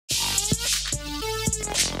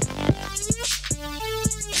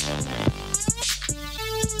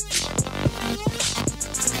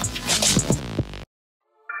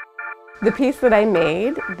The piece that I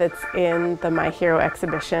made that's in the My Hero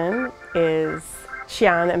exhibition is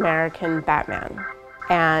Xi'an American Batman.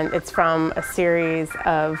 And it's from a series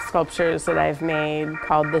of sculptures that I've made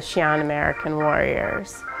called the Xi'an American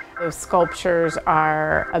Warriors. Those sculptures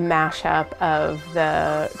are a mashup of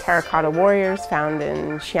the terracotta warriors found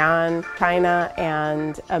in Xi'an, China,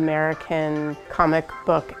 and American comic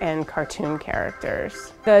book and cartoon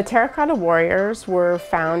characters. The terracotta warriors were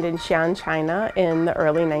found in Xi'an, China in the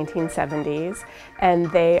early 1970s,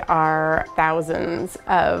 and they are thousands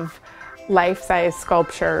of life-size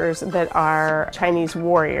sculptures that are Chinese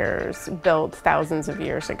warriors built thousands of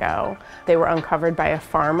years ago. They were uncovered by a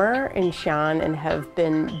farmer in Xi'an and have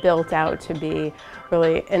been built out to be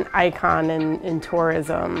really an icon in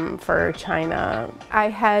tourism for China. I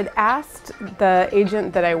had asked the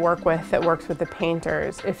agent that I work with that works with the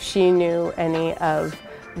painters if she knew any of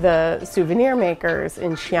the souvenir makers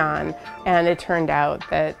in Xi'an, and it turned out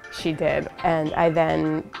that she did. And I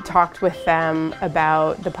then talked with them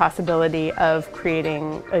about the possibility of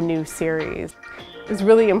creating a new series. It was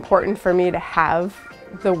really important for me to have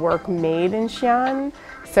the work made in Xi'an,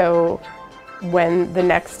 so when the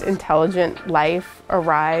next intelligent life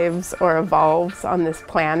arrives or evolves on this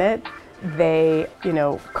planet, they,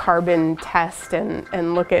 carbon test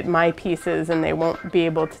and look at my pieces, and they won't be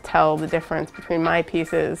able to tell the difference between my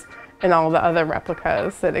pieces and all the other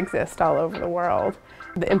replicas that exist all over the world.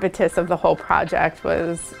 The impetus of the whole project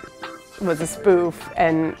was a spoof,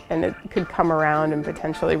 and it could come around and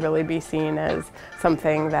potentially really be seen as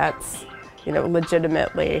something that's,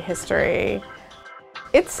 legitimately history.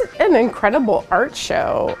 It's an incredible art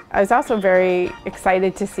show. I was also very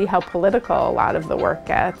excited to see how political a lot of the work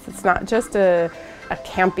gets. It's not just a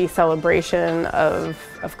campy celebration of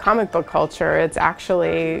comic book culture. It's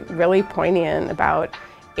actually really poignant about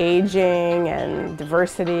aging and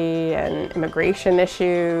diversity and immigration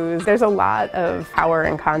issues. There's a lot of power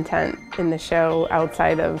and content in the show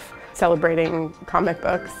outside of celebrating comic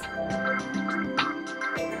books.